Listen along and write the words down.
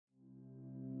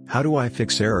How do I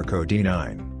fix error code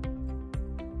D9?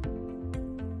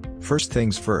 First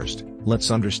things first,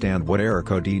 let's understand what error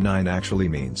code D9 actually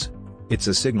means. It's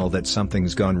a signal that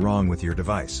something's gone wrong with your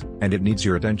device, and it needs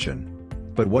your attention.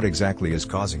 But what exactly is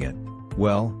causing it?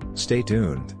 Well, stay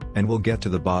tuned, and we'll get to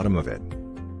the bottom of it.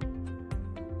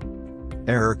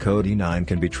 Error code D9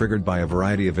 can be triggered by a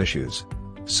variety of issues.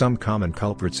 Some common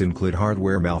culprits include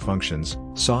hardware malfunctions,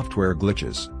 software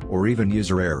glitches, or even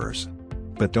user errors.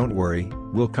 But don't worry,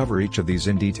 we'll cover each of these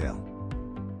in detail.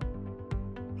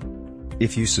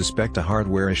 If you suspect a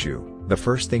hardware issue, the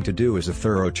first thing to do is a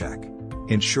thorough check.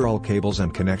 Ensure all cables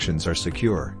and connections are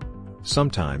secure.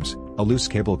 Sometimes, a loose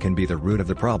cable can be the root of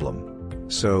the problem.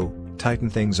 So, tighten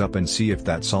things up and see if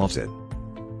that solves it.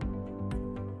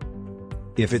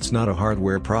 If it's not a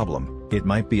hardware problem, it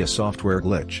might be a software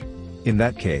glitch. In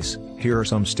that case, here are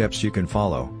some steps you can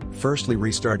follow. Firstly,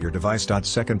 restart your device.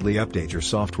 Secondly, update your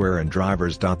software and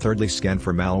drivers. Thirdly, scan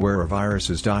for malware or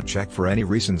viruses. Check for any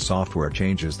recent software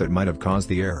changes that might have caused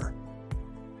the error.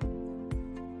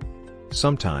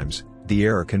 Sometimes, the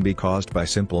error can be caused by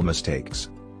simple mistakes.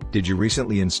 Did you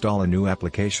recently install a new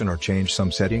application or change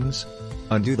some settings?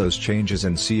 Undo those changes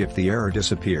and see if the error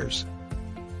disappears.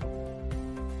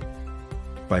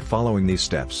 By following these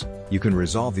steps, you can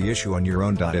resolve the issue on your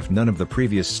own. If none of the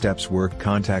previous steps work,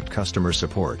 contact customer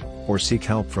support, or seek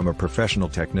help from a professional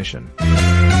technician.